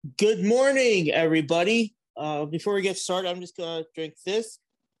Good morning, everybody. Before we get started, I'm just gonna drink this.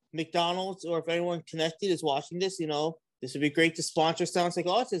 McDonald's, or if anyone connected is watching this, this would be great to sponsor Sounds Like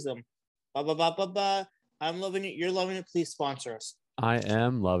Autism. Ba ba ba ba ba. I'm loving it. You're loving it. Please sponsor us. I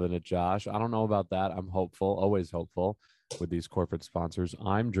am loving it, Josh. I don't know about that. I'm hopeful, always hopeful with these corporate sponsors.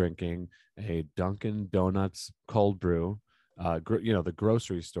 I'm drinking a Dunkin' Donuts cold brew. The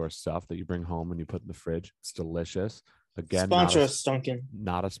grocery store stuff that you bring home and you put in the fridge. It's delicious. Again, Sponsor us, Dunkin'.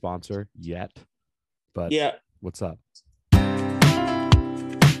 Not a sponsor yet, but yeah. What's up?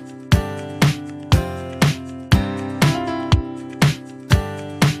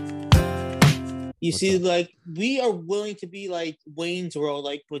 You see, like, we are willing to be like Wayne's World,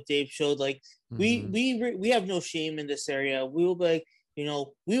 like what Dave showed. Like, we have no shame in this area. We will be like,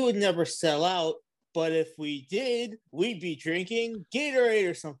 we would never sell out. But if we did, we'd be drinking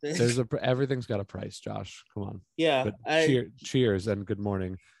Gatorade or something. Everything's got a price, Josh. Come on. Yeah. Cheers and good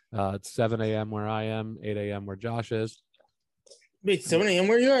morning. It's 7 a.m. where I am, 8 a.m. where Josh is. Wait, 7 a.m.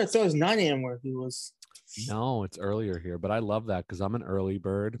 where you are? I thought it was 9 a.m. where he was. No, it's earlier here, but I love that because I'm an early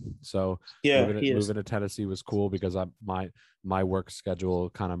bird. So moving to Tennessee was cool because my work schedule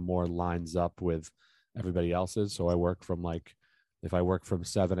kind of more lines up with everybody else's. So I work from if I work from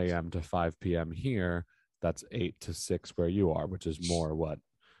 7 a.m. to 5 p.m. here, that's 8 to 6 where you are, which is more what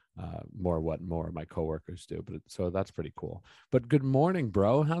my coworkers do. But so that's pretty cool. But good morning,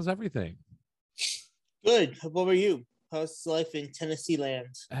 bro. How's everything? Good. What about you? How's life in Tennessee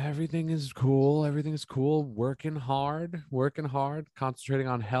land? Everything is cool. Working hard, concentrating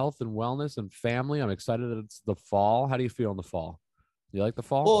on health and wellness and family. I'm excited that it's the fall. How do you feel in the fall? You like the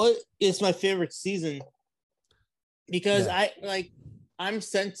fall? Well, it's my favorite season because I'm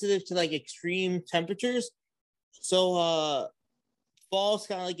sensitive to like extreme temperatures. So fall's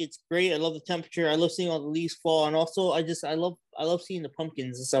kind of like, it's great. I love the temperature. I love seeing all the leaves fall, and also I love seeing the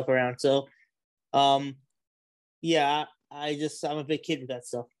pumpkins and stuff around. So yeah, I'm a big kid with that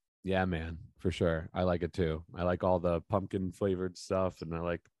stuff. Yeah, man, for sure. I like it too. I like all the pumpkin flavored stuff, and I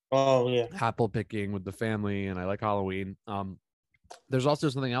like apple picking with the family, and I like Halloween. There's also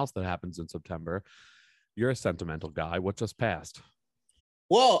something else that happens in September. You're a sentimental guy. What just passed?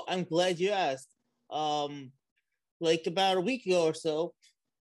 Well, I'm glad you asked. Like about a week ago or so,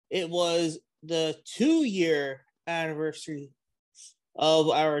 it was the 2-year anniversary of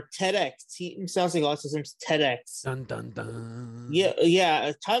our TEDx. Sounds Like Autism's TEDx. Dun dun dun.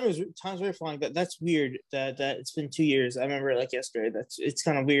 Yeah. Time's very flying. That's weird that it's been 2 years. I remember it like yesterday. It's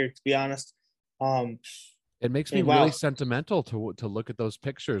kind of weird, to be honest. It makes me really sentimental to look at those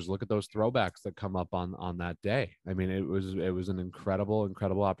pictures, look at those throwbacks that come up on that day. I mean, it was an incredible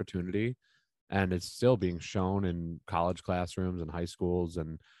opportunity, and it's still being shown in college classrooms and high schools.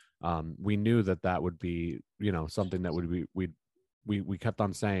 And we knew that would be, something that would be, we kept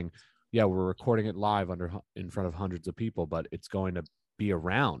on saying, yeah, we're recording it live in front of hundreds of people, but it's going to be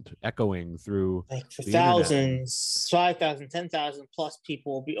around, echoing through like for thousands, 5,000, 10,000 plus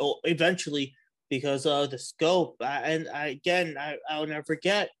people will be eventually, because of the scope. I will never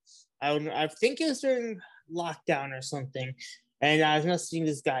forget. I think it was during lockdown or something, and I was messaging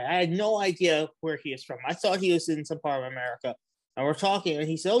this guy. I had no idea where he is from. I thought he was in some part of America, and we're talking, and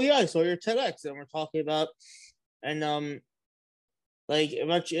he said, "Oh yeah, I saw your TEDx," and we're talking about, and like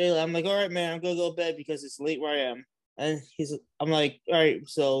eventually, I'm like, "All right, man, I'm gonna go to bed because it's late where I am." And I'm like, "All right,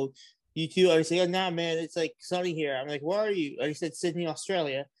 so you too?" And he's like, "Nah, man, it's like sunny here." I'm like, "Where are you?" And he said, "Sydney,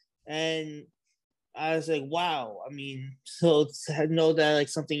 Australia." And I was like, wow. I mean, so to know that like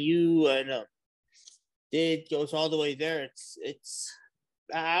something you did goes all the way there. It's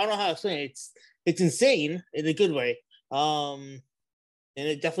I don't know how to explain it. It's insane in a good way. And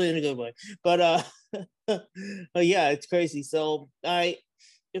it definitely in a good way. But but yeah, it's crazy. So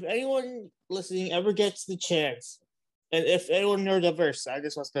if anyone listening ever gets the chance, and if anyone neurodiverse, I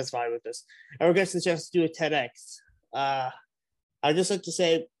just want to specify with this, ever gets the chance to do a TEDx, I just like to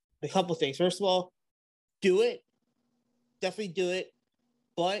say a couple things. First of all, do it. Definitely do it.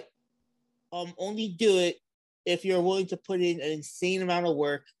 But only do it if you're willing to put in an insane amount of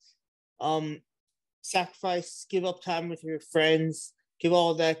work. Sacrifice, give up time with your friends, give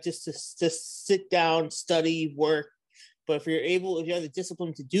all that just to sit down, study, work. But if you have the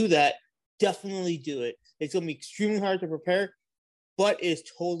discipline to do that, definitely do it. It's going to be extremely hard to prepare, but it's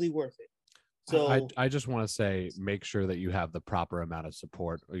totally worth it. So I just want to say, make sure that you have the proper amount of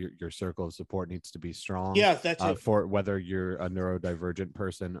support. Or your circle of support needs to be strong. Yeah, that's it. For whether you're a neurodivergent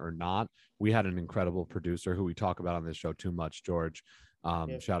person or not. We had an incredible producer who we talk about on this show too much, George.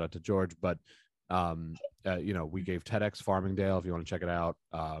 Shout out to George. But we gave TEDx Farmingdale, if you want to check it out.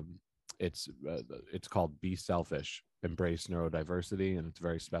 it's called Be Selfish, Embrace Neurodiversity, and it's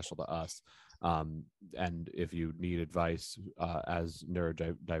very special to us. And if you need advice as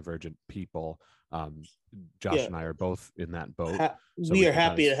neurodivergent people, Josh and I are both in that boat. So we are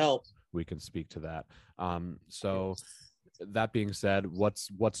happy to help. We can speak to that. So that being said,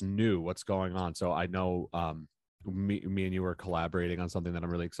 what's new? What's going on? So I know me and you are collaborating on something that I'm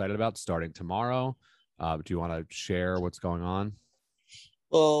really excited about starting tomorrow. Do you want to share what's going on?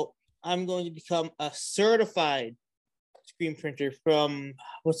 Well, I'm going to become a certified screen printer from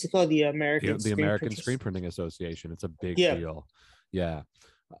what's it called? The American Screen Printing Association. It's a big deal. Yeah.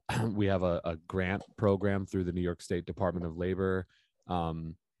 We have a grant program through the New York State Department of Labor,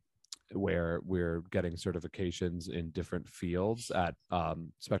 where we're getting certifications in different fields at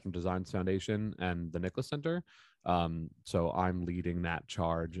Spectrum Designs Foundation and the Nicholas Center. So I'm leading that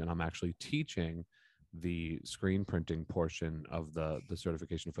charge, and I'm actually teaching the screen printing portion of the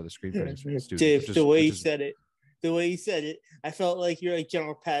certification for the screen printing students. Dave, the way you said it, I felt like you're like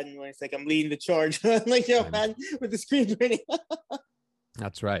General Patton when it's like I'm leading the charge, like General Patton with the screen printing.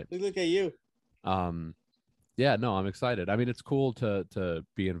 That's right. Look at you. Yeah, no, I'm excited. I mean, it's cool to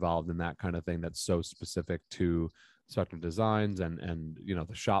be involved in that kind of thing that's so specific to Spectrum Designs and you know,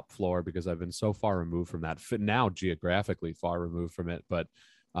 the shop floor, because I've been so far removed from that, now geographically far removed from it, but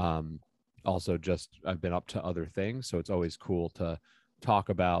also just I've been up to other things. So it's always cool to talk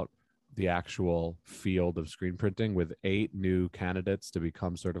about the actual field of screen printing with 8 new candidates to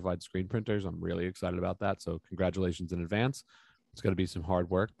become certified screen printers. I'm really excited about that. So congratulations in advance. It's going to be some hard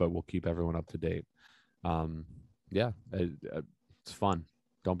work, but we'll keep everyone up to date. Yeah, it's fun.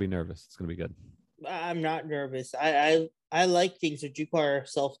 Don't be nervous. It's going to be good. I'm not nervous. I like things that require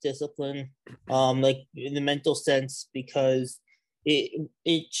self-discipline, like in the mental sense, because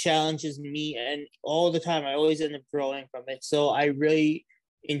it challenges me, and all the time I always end up growing from it. So I really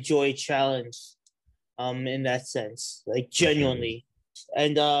enjoy challenge in that sense, like genuinely.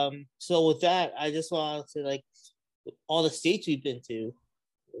 And so with that, I just want to say, like, all the states we've been to,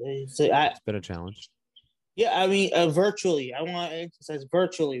 it's been a challenge. Yeah, I mean, virtually. I want to emphasize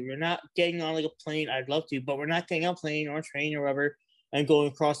virtually. We're not getting on like a plane. I'd love to, but we're not getting on a plane or a train or whatever and going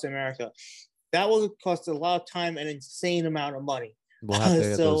across America. That will cost a lot of time and an insane amount of money. We'll have to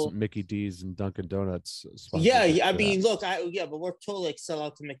get those Mickey D's and Dunkin' Donuts. Yeah, I mean, look, but we're totally like sell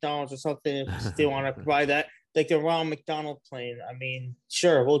out to McDonald's or something if they want to provide that. Like the Ronald McDonald plane. I mean,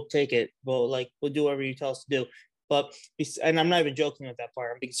 sure, we'll take it. We'll do whatever you tell us to do. But, and I'm not even joking with that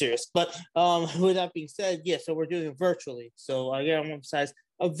part, I'm being serious. But with that being said, yeah, so we're doing it virtually. So again, I want to emphasize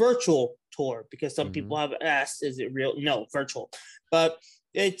a virtual tour, because some people have asked, is it real? No, virtual. But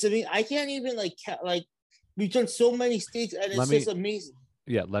I mean, I can't even like we've done so many states, and it's just amazing.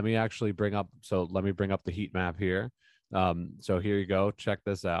 Yeah, let me bring up the heat map here. So here you go. Check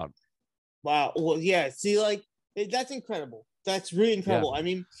this out. Wow. Well, yeah, see, like, that's incredible. That's really incredible. Yeah. I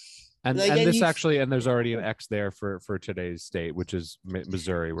mean, and this actually, and there's already an X there for today's state, which is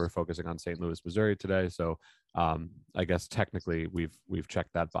Missouri. We're focusing on St. Louis, Missouri today. So I guess technically we've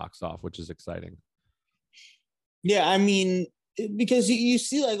checked that box off, which is exciting. Yeah, I mean, because you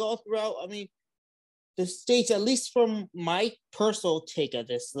see, like, all throughout, I mean, the states, at least from my personal take of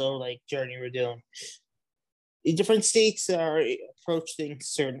this little like journey we're doing, different states are approach things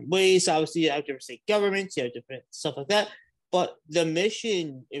certain ways. Obviously, you have different state governments, you have different stuff like that. But the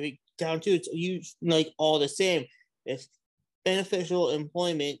mission, if it down to it's like all the same. It's beneficial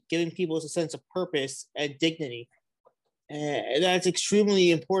employment, giving people a sense of purpose and dignity, and that's extremely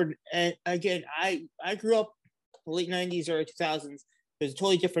important. And again, I grew up late '90s, early 2000s. It was a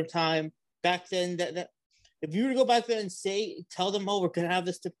totally different time back then. That if you were to go back there and tell them, "Oh, we're gonna have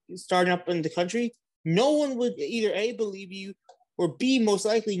this starting up in the country," no one would either A, believe you, or B, most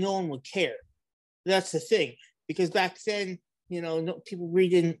likely no one would care. That's the thing, because back then, people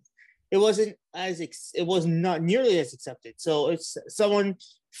didn't. It was not nearly as accepted. So it's someone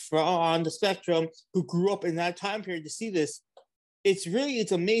on the spectrum who grew up in that time period to see this. It's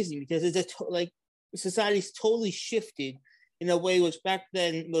amazing, because it's society's totally shifted in a way which back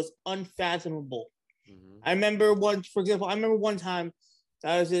then was unfathomable. Mm-hmm. I remember one time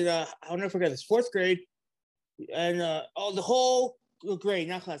I was in I'll never forget this, 4th grade, and the whole grade,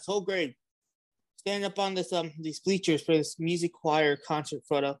 not class, whole grade, stand up on this these bleachers for this music choir concert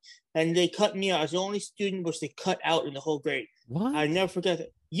photo, and they cut me out. I was the only student which they cut out in the whole grade. What? I never forget that.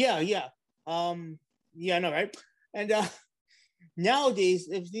 Yeah, I know, right? And nowadays,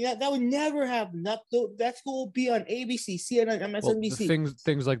 that would never happen. That school would be on ABC, CNN, MSNBC. Well,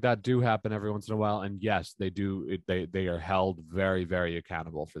 things like that do happen every once in a while, and yes, they do. They are held very, very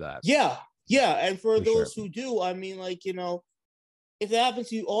accountable for that. Yeah, and for those who do, I mean, if that happens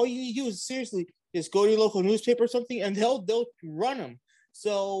to you, all you do is seriously just go to your local newspaper or something, and they'll run them.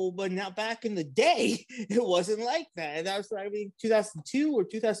 So, but now back in the day, it wasn't like that. And that was, I mean, 2002 or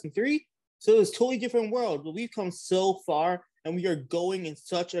 2003. So it was a totally different world. But we've come so far, and we are going in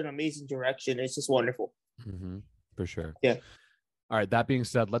such an amazing direction. It's just wonderful. Mm-hmm. For sure. Yeah. All right. That being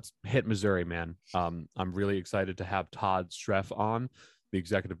said, let's hit Missouri, man. I'm really excited to have Todd Streff on, the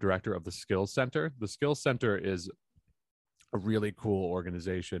executive director of the Skills Center. The Skills Center is a really cool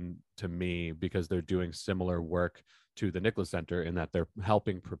organization to me because they're doing similar work to the Nicholas Center in that they're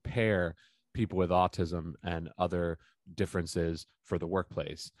helping prepare people with autism and other differences for the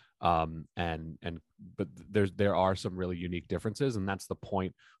workplace. But there are some really unique differences, and that's the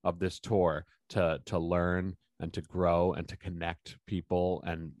point of this tour, to learn and to grow and to connect people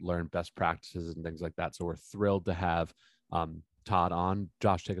and learn best practices and things like that. So we're thrilled to have Todd on.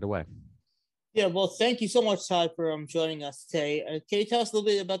 Josh, take it away. Yeah, well, thank you so much, Todd, for joining us today. Can you tell us a little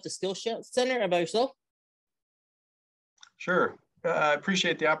bit about the Skills Center, about yourself? Sure. I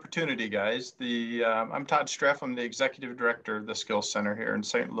appreciate the opportunity, guys. I'm Todd Streff. I'm the executive director of the Skills Center here in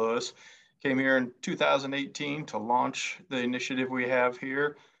St. Louis. Came here in 2018 to launch the initiative we have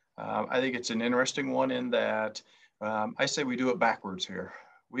here. I think it's an interesting one in that I say we do it backwards here.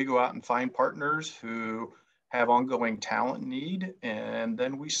 We go out and find partners who have ongoing talent need, and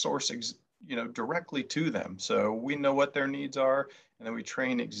then we source directly to them. So we know what their needs are, and then we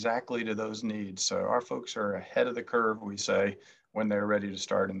train exactly to those needs. So our folks are ahead of the curve, we say, when they're ready to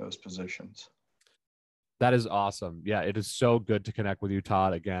start in those positions. That is awesome. Yeah, it is so good to connect with you,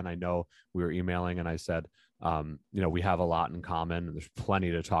 Todd. Again, I know we were emailing and I said, we have a lot in common and there's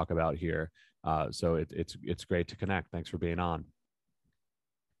plenty to talk about here. So it's great to connect. Thanks for being on.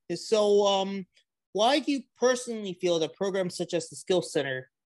 So why do you personally feel that programs such as the Skills Center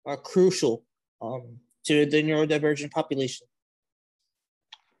are crucial to the neurodivergent population?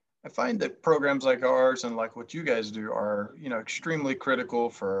 I find that programs like ours and like what you guys do are, extremely critical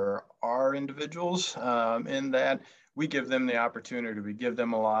for our individuals in that we give them the opportunity. We give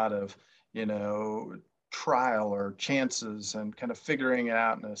them a lot of, trial or chances and kind of figuring it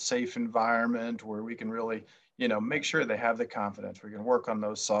out in a safe environment where we can really, make sure they have the confidence. We can work on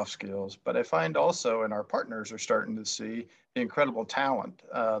those soft skills. But I find also, and our partners are starting to see the incredible talent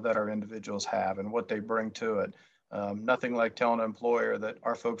that our individuals have and what they bring to it. Nothing like telling an employer that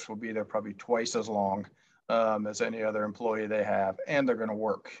our folks will be there probably twice as long as any other employee they have, and they're going to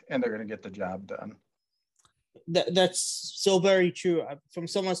work and they're going to get the job done. That's so very true. From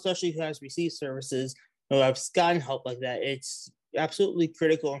someone especially who has received services or I've gotten help like that, it's absolutely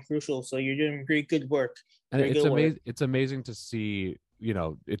critical and crucial. So you're doing great, good work. And it's amazing to see,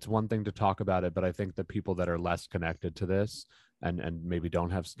 it's one thing to talk about it, but I think the people that are less connected to this and maybe don't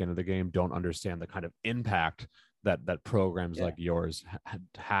have skin in the game don't understand the kind of impact that programs like yours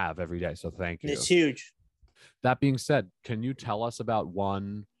have every day. So thank you. It's huge. That being said, can you tell us about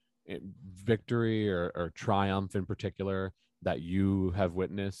one victory or triumph in particular that you have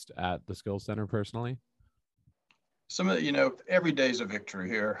witnessed at the Skills Center personally? Some of every day is a victory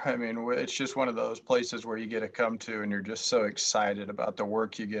here. I mean, it's just one of those places where you get to come to and you're just so excited about the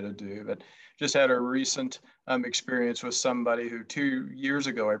work you get to do. But just had a recent experience with somebody who 2 years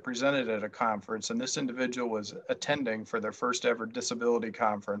ago I presented at a conference, and this individual was attending for their first ever disability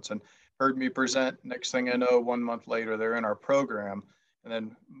conference and heard me present. Next thing I know, 1 month later, they're in our program. And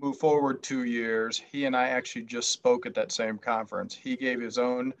then move forward 2 years, he and I actually just spoke at that same conference. He gave his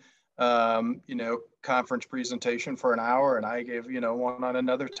own conference presentation for an hour, and I gave, one on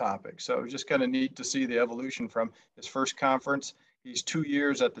another topic. So it was just kind of neat to see the evolution from his first conference. He's 2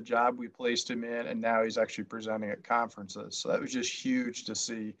 years at the job we placed him in, and now he's actually presenting at conferences. So that was just huge to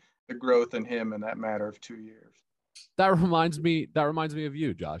see the growth in him in that matter of 2 years. That reminds me of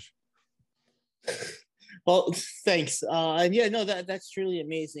you, Josh. Well, thanks. And yeah, no, that's truly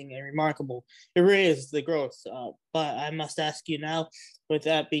amazing and remarkable. It really is the growth. But I must ask you now, with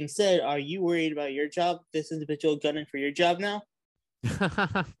that being said, are you worried about your job? This individual gunning for your job now?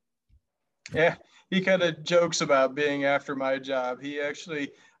 Yeah, he kind of jokes about being after my job. He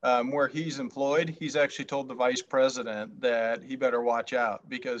actually, where he's employed, he's actually told the vice president that he better watch out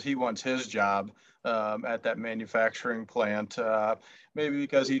because he wants his job at that manufacturing plant. Maybe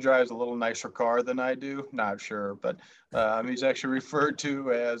because he drives a little nicer car than I do, not sure. But he's actually referred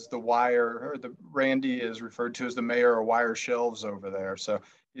to as the wire, or Randy is referred to as the mayor of wire shelves over there. So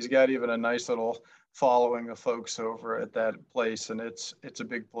he's got even a nice little following of folks over at that place, and it's a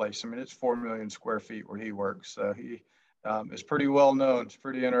big place. I mean, it's 4 million square feet where he works. So he is pretty well known. It's a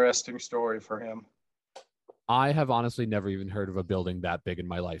pretty interesting story for him. I have honestly never even heard of a building that big in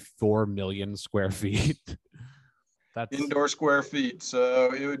my life. 4 million square feet. That's indoor square feet.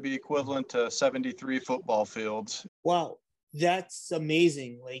 So it would be equivalent to 73 football fields. Wow, that's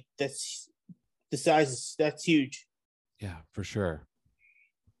amazing. Like that's the size. That's huge. Yeah, for sure.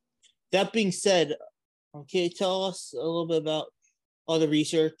 That being said, okay, tell us a little bit about all the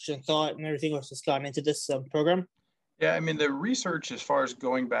research and thought and everything else that's gone into this program. Yeah, I mean, the research as far as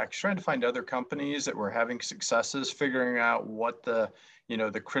going back, trying to find other companies that were having successes, figuring out what the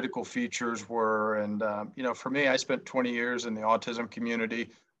critical features were. And, for me, I spent 20 years in the autism community,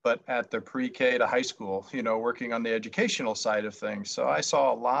 but at the pre-K to high school, working on the educational side of things. So I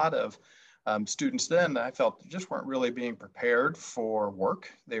saw a lot of students then that I felt just weren't really being prepared for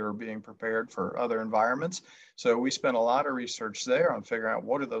work. They were being prepared for other environments. So we spent a lot of research there on figuring out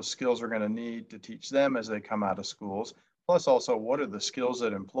what are those skills we're going to need to teach them as they come out of schools. Plus also what are the skills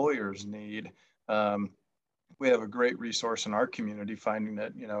that employers need. We have a great resource in our community finding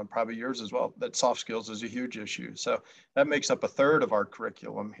that, probably yours as well, that soft skills is a huge issue. So that makes up a third of our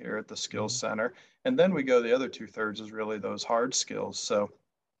curriculum here at the Skills Center. And then we go, the other 2/3 is really those hard skills. So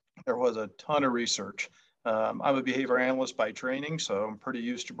there was a ton of research. I'm a behavior analyst by training, so I'm pretty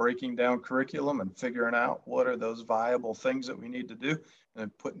used to breaking down curriculum and figuring out what are those viable things that we need to do, and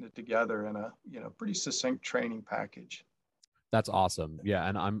then putting it together in a pretty succinct training package. That's awesome. Yeah,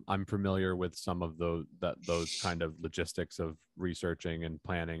 and I'm familiar with some of those kind of logistics of researching and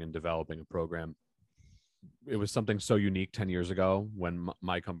planning and developing a program. It was something so unique 10 years ago when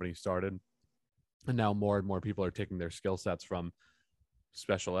my company started, and now more and more people are taking their skill sets from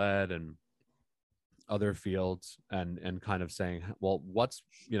special ed and other fields and kind of saying, well, what's,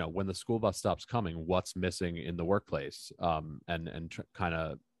 when the school bus stops coming, what's missing in the workplace, and kind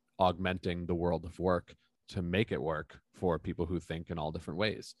of augmenting the world of work to make it work for people who think in all different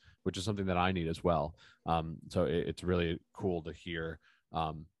ways, which is something that I need as well. So it's really cool to hear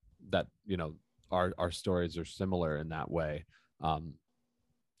that, our stories are similar in that way.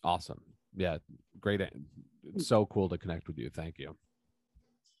 Awesome. Yeah, great. It's so cool to connect with you. Thank you.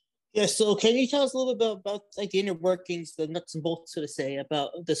 Yeah, so can you tell us a little bit about like the inner workings, the nuts and bolts, so to say, about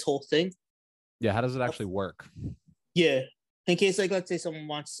this whole thing? Yeah, how does it actually work? Yeah, in case, like, let's say someone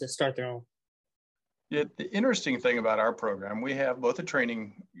wants to start their own. Yeah, the interesting thing about our program, we have both a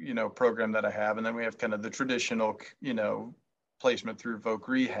training, program that I have, and then we have kind of the traditional, placement through Voc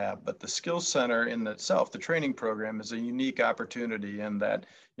Rehab. But the Skills Center in itself, the training program, is a unique opportunity in that,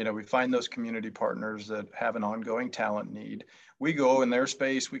 we find those community partners that have an ongoing talent need. We go in their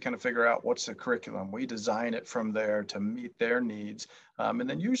space, we kind of figure out what's the curriculum. We design it from there to meet their needs. And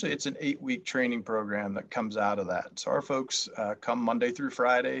then usually it's an 8-week training program that comes out of that. So our folks come Monday through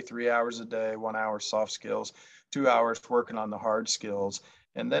Friday, 3 hours a day, 1 hour soft skills, 2 hours working on the hard skills.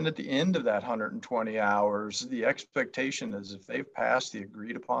 And then at the end of that 120 hours, the expectation is if they've passed the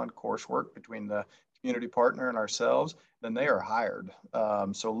agreed upon coursework between the community partner and ourselves, then they are hired.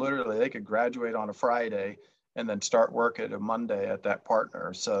 So literally they could graduate on a Friday and then start work at a Monday at that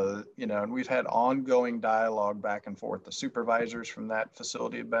partner. So, and we've had ongoing dialogue back and forth. The supervisors from that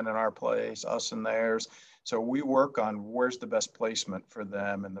facility have been in our place, us and theirs. So we work on where's the best placement for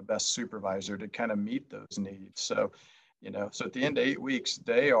them and the best supervisor to kind of meet those needs. So, so at the end of 8 weeks,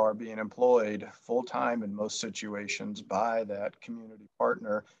 they are being employed full-time in most situations by that community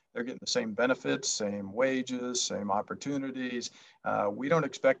partner. They're getting the same benefits, same wages, same opportunities. We don't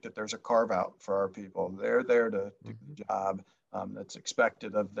expect that there's a carve out for our people. They're there to do the job that's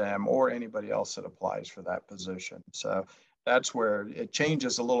expected of them or anybody else that applies for that position. So that's where it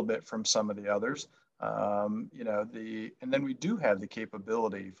changes a little bit from some of the others. And then we do have the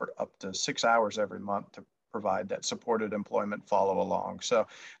capability for up to 6 hours every month to provide that supported employment follow along. So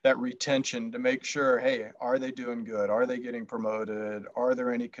that retention to make sure, hey, are they doing good? Are they getting promoted? Are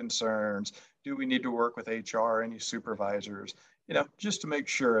there any concerns? Do we need to work with HR, any supervisors? Just to make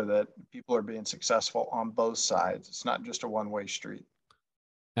sure that people are being successful on both sides. It's not just a one-way street.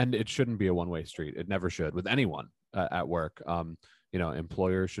 And it shouldn't be a one-way street. It never should with anyone at work.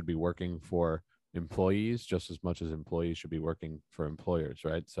 Employers should be working for employees just as much as employees should be working for employers,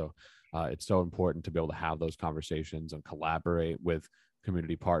 right? So it's so important to be able to have those conversations and collaborate with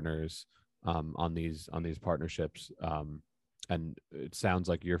community partners on these partnerships. And it sounds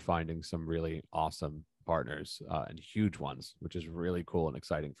like you're finding some really awesome partners and huge ones, which is really cool and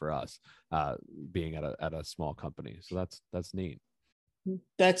exciting for us being at a small company. So that's neat.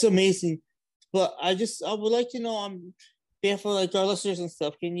 That's amazing. But I would like to know on behalf of like our listeners and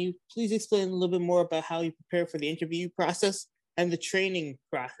stuff, can you please explain a little bit more about how you prepare for the interview process and the training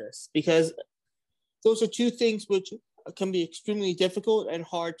process? Because those are two things which can be extremely difficult and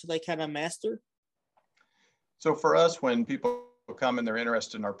hard to like kind of master. So for us, when people come and they're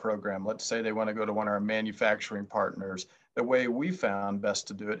interested in our program. Let's say they want to go to one of our manufacturing partners. The way we found best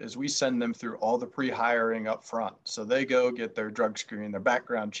to do it is we send them through all the pre-hiring up front. So they go get their drug screen, their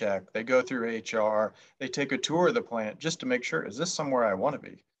background check, they go through HR, they take a tour of the plant just to make sure, is this somewhere I want to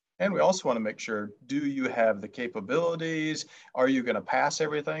be? And we also want to make sure, do you have the capabilities? Are you going to pass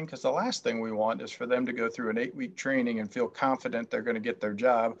everything? Because the last thing we want is for them to go through an 8-week training and feel confident they're going to get their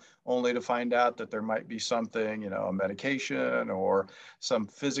job, only to find out that there might be something, a medication or some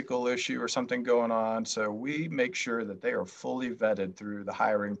physical issue or something going on. So we make sure that they are fully vetted through the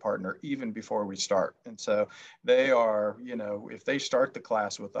hiring partner even before we start. And so they are, if they start the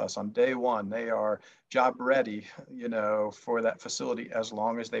class with us on day one, they are job ready, for that facility as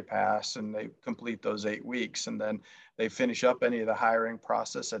long as they pass and they complete those 8 weeks. And then they finish up any of the hiring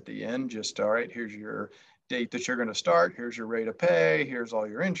process at the end. Just, all right, here's your date that you're going to start. Here's your rate of pay. Here's all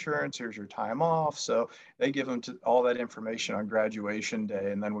your insurance. Here's your time off. So they give them all that information on graduation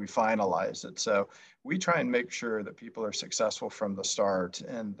day, and then we finalize it. So we try and make sure that people are successful from the start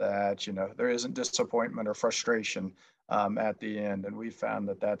and that, there isn't disappointment or frustration at the end. And we found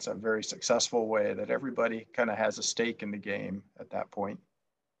that that's a very successful way that everybody kind of has a stake in the game at that point.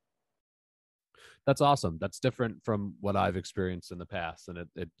 That's awesome. That's different from what I've experienced in the past. And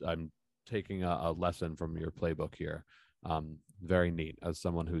I'm taking a lesson from your playbook here. Very neat. As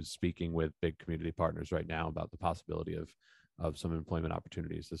someone who's speaking with big community partners right now about the possibility of some employment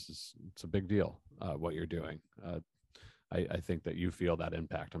opportunities, it's a big deal, what you're doing. I think that you feel that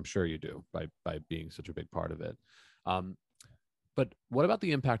impact. I'm sure you do by being such a big part of it. But what about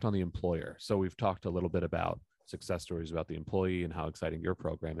the impact on the employer? So we've talked a little bit about success stories about the employee and how exciting your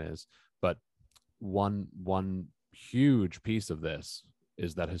program is, but one huge piece of this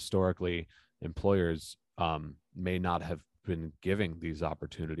is that historically employers may not have been giving these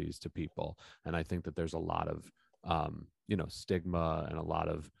opportunities to people. And I think that there's a lot of, stigma and a lot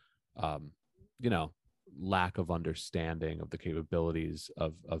of, lack of understanding of the capabilities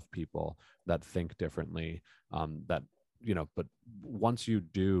of people that think differently, but once you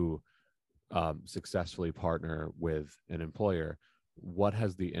do successfully partner with an employer, what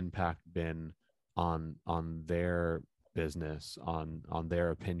has the impact been on their business, on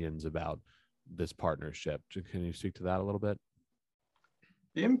their opinions about this partnership? Can you speak to that a little bit?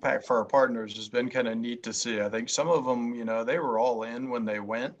 The impact for our partners has been kind of neat to see. I think some of them, they were all in when they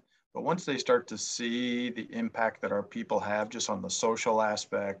went, but once they start to see the impact that our people have just on the social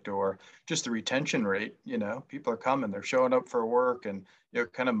aspect or just the retention rate, people are coming, they're showing up for work and,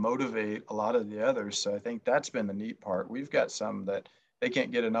 kind of motivate a lot of the others. So I think that's been the neat part. We've got some that they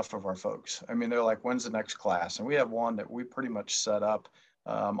can't get enough of our folks. I mean, they're like, when's the next class? And we have one that we pretty much set up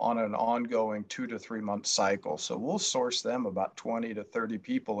on an ongoing 2 to 3 month cycle. So we'll source them about 20 to 30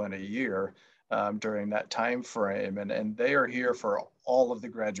 people in a year during that time frame, and they are here for all of the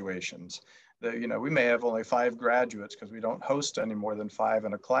graduations. We may have only 5 graduates because we don't host any more than 5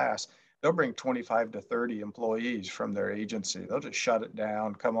 in a class. They'll bring 25 to 30 employees from their agency. They'll just shut it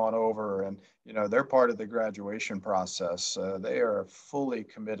down, come on over, and they're part of the graduation process. They are a fully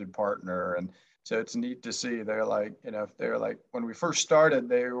committed partner, and so it's neat to see. They're like, when we first started,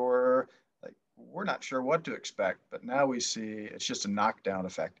 they were like, we're not sure what to expect, but now we see it's just a knockdown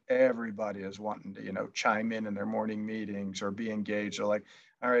effect. Everybody is wanting to, chime in their morning meetings or be engaged. They're like,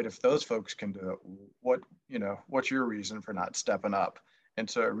 all right, if those folks can do it, what's your reason for not stepping up? And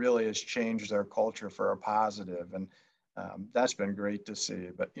so it really has changed their culture for a positive. And that's been great to see.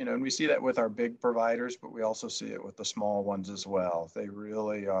 But, and we see that with our big providers, but we also see it with the small ones as well. They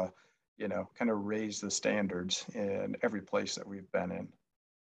really, kind of raise the standards in every place that we've been in.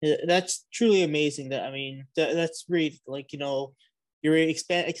 Yeah, that's truly amazing. That's great. You're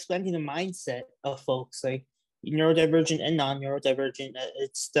expanding the mindset of folks, like neurodivergent and non-neurodivergent.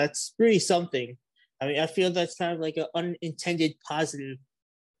 That's really something. I feel that's kind of like an unintended positive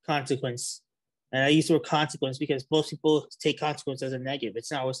consequence. And I use the word consequence because most people take consequence as a negative.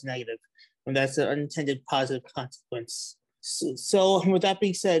 It's not always negative. And that's an unintended positive consequence. So with that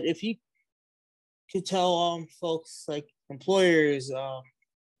being said, if you could tell folks like employers,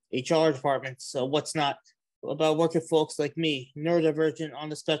 HR departments, what's not, about working folks like me, neurodivergent on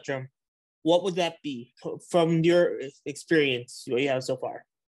the spectrum, what would that be from your experience, what you have so far?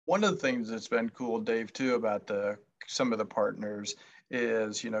 One of the things that's been cool, Dave, too, about some of the partners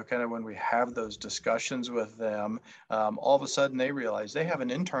is, kind of when we have those discussions with them, all of a sudden they realize they have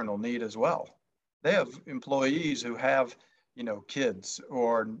an internal need as well. They have employees who have kids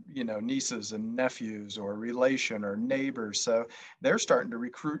or, nieces and nephews or relation or neighbors. So they're starting to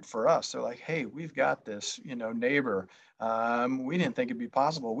recruit for us. They're like, hey, we've got this, neighbor. We didn't think it'd be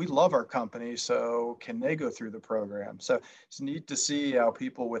possible. We love our company. So can they go through the program? So it's neat to see how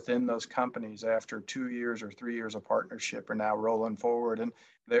people within those companies after 2 years or 3 years of partnership are now rolling forward, and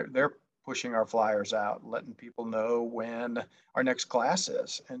they're pushing our flyers out, letting people know when our next class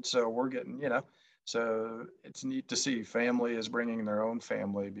is. And so we're getting, so it's neat to see family is bringing their own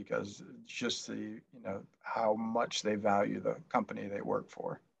family, because just the, how much they value the company they work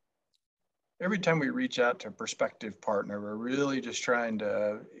for. Every time we reach out to a prospective partner, we're really just trying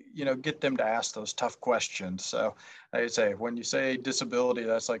to, get them to ask those tough questions. So I say, when you say disability,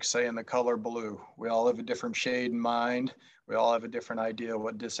 that's like saying the color blue. We all have a different shade in mind. We all have a different idea of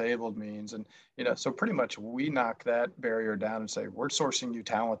what disabled means. And, so pretty much we knock that barrier down and say, we're sourcing you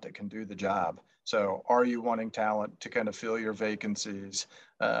talent that can do the job. So are you wanting talent to kind of fill your vacancies?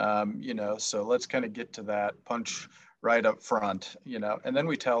 So let's kind of get to that punch right up front, and then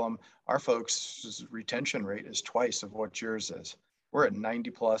we tell them our folks' retention rate is twice of what yours is. We're at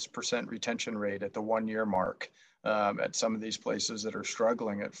 90+% retention rate at the 1 year mark. At some of these places that are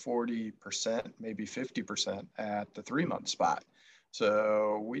struggling at 40%, maybe 50% at the 3-month spot.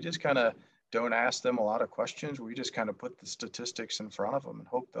 So we just kind of don't ask them a lot of questions. We just kind of put the statistics in front of them and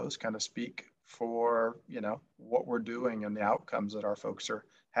hope those kind of speak for, what we're doing and the outcomes that our folks are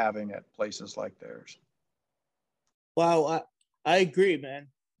having at places like theirs. Wow, I agree, man.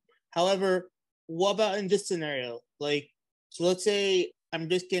 However, what about in this scenario? Like, so let's say I'm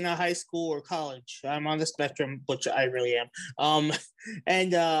just getting out of high school or college. I'm on the spectrum, which I really am.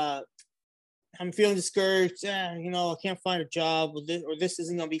 And I'm feeling discouraged. I can't find a job, or this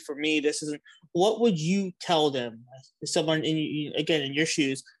isn't gonna be for me. This isn't. What would you tell them? Someone in your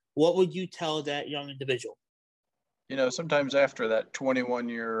shoes. What would you tell that young individual? Sometimes after that 21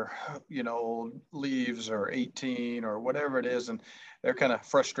 year, leaves, or 18 or whatever it is, and they're kind of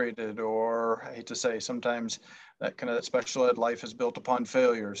frustrated, or I hate to say, sometimes that kind of special ed life is built upon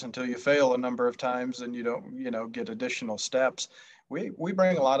failures. Until you fail a number of times and you don't, get additional steps. We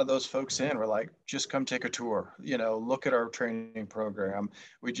bring a lot of those folks in. We're like, just come take a tour, look at our training program.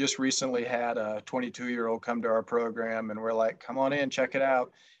 We just recently had a 22-year-old come to our program, and we're like, come on in, check it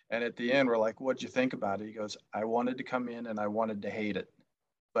out. And at the end, we're like, what'd you think about it? He goes, I wanted to come in and I wanted to hate it.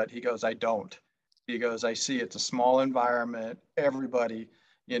 But he goes, I don't. He goes, I see it's a small environment. Everybody,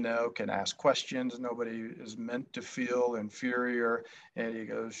 can ask questions. Nobody is meant to feel inferior. And he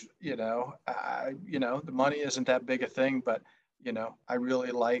goes, the money isn't that big a thing, but I really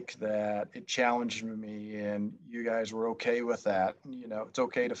like that it challenged me and you guys were okay with that. It's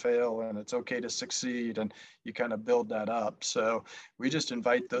okay to fail and it's okay to succeed, and you kind of build that up. So we just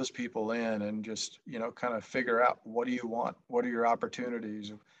invite those people in and just, kind of figure out, what do you want? What are your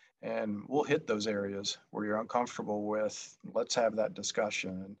opportunities? And we'll hit those areas where you're uncomfortable with. Let's have that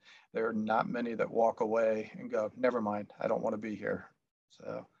discussion. And there are not many that walk away and go, never mind, I don't want to be here.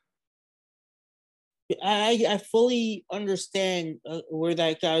 So I fully understand where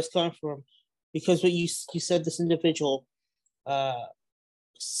that guy was coming from, because what you said, this individual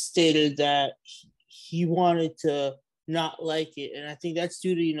stated that he wanted to not like it, and I think that's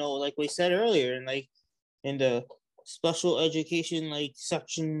due to like we said earlier, and like in the special education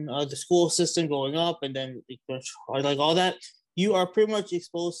section of the school system going up, and then like all that, you are pretty much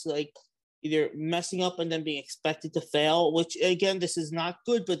exposed to either messing up and then being expected to fail, which again, this is not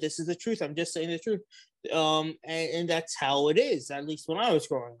good, but this is the truth. I'm just saying the truth. And that's how it is, at least when I was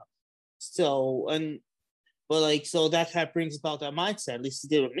growing up. So that kind of brings about that mindset, at least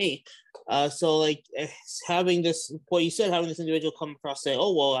it did with me. Having this, what you said, having this individual come across, say,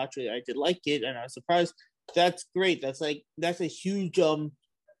 oh, well, actually I did like it and I was surprised. That's great. That's a huge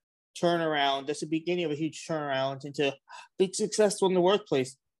turnaround. That's the beginning of a huge turnaround into big successful in the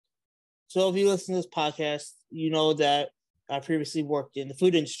workplace. So if you listen to this podcast, you know that I previously worked in the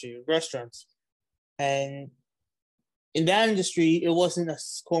food industry, restaurants. And in that industry, it wasn't a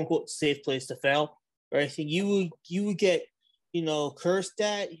quote unquote safe place to fail or anything. You would get, cursed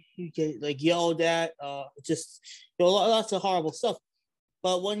at, you get yelled at, just lots of horrible stuff.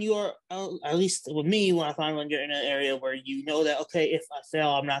 But when you are, at least with me, when I find when you're in an area where you know that, okay, if I fail,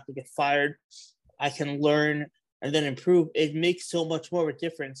 I'm not going to get fired, I can learn and then improve, it makes so much more of a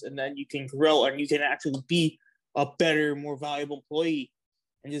difference. And then you can grow and you can actually be a better, more valuable employee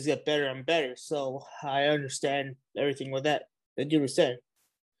and just get better and better. So I understand everything with that you were saying.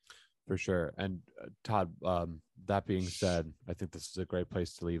 For sure. And Todd, that being said, I think this is a great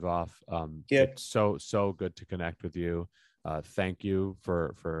place to leave off. It's so good to connect with you. Thank you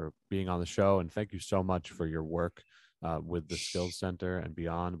for being on the show, and thank you so much for your work with the Skills Center and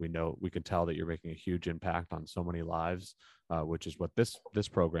beyond. We can tell that you're making a huge impact on so many lives, which is what this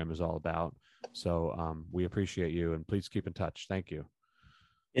program is all about. So we appreciate you, and please keep in touch. Thank you.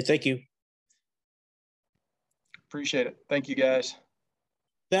 Yeah, thank you. Appreciate it. Thank you, guys.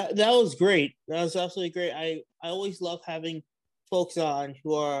 That was great. That was absolutely great. I always love having folks on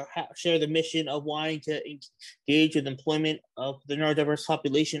who share the mission of wanting to engage with employment of the neurodiverse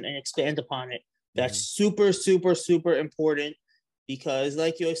population and expand upon it. That's super, super, super important, because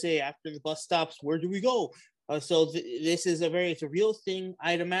like you always say, after the bus stops, where do we go? So this is it's a real thing.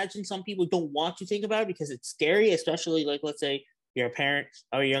 I'd imagine some people don't want to think about it because it's scary, especially like, let's say you're a parent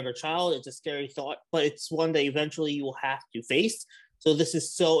or a younger child. It's a scary thought, but it's one that eventually you will have to face. So this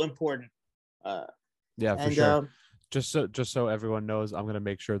is so important. For sure. Just so everyone knows, I'm going to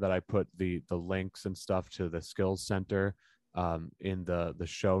make sure that I put the links and stuff to the Skills Center in the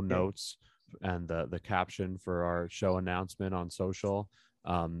show notes and the caption for our show announcement on social.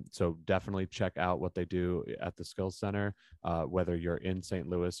 So definitely check out what they do at the Skills Center, whether you're in St.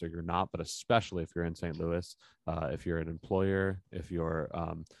 Louis or you're not, but especially if you're in St. Louis, if you're an employer, if you're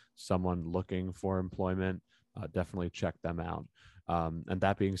someone looking for employment, definitely check them out. And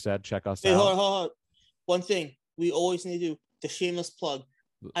that being said, check us out. Hold on. One thing we always need to do, the shameless plug.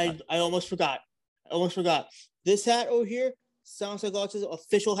 I almost forgot. This hat over here, Sounds Like Autism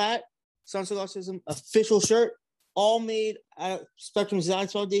official hat, Sounds Like Autism official shirt, all made at Spectrum Design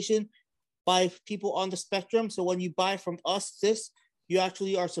Foundation by people on the spectrum. So when you buy from us this, you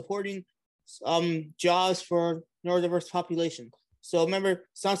actually are supporting jobs for neurodiverse population. So remember,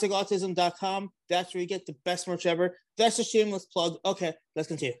 soundslikeautism.com. That's where you get the best merch ever. That's a shameless plug. Okay, let's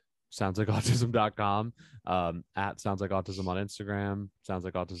continue. Soundslikeautism.com, at Sounds Like Autism on Instagram, Sounds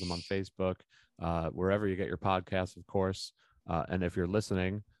Like Autism on Facebook, wherever you get your podcasts, of course. And if you're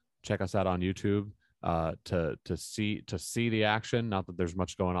listening, check us out on YouTube to see the action. Not that there's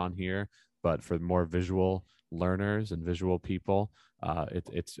much going on here, but for more visual learners and visual people,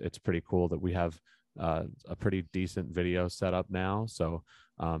 it's pretty cool that we have a pretty decent video set up now. So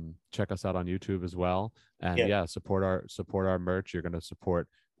check us out on YouTube as well. And support our merch. You're going to support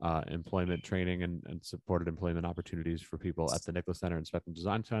employment training and supported employment opportunities for people at the Nicholas Center and Spectrum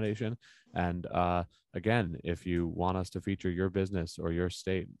Design Foundation. And again, if you want us to feature your business or your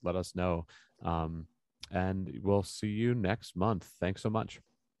state, let us know. And we'll see you next month. Thanks so much.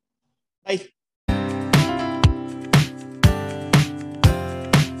 Bye.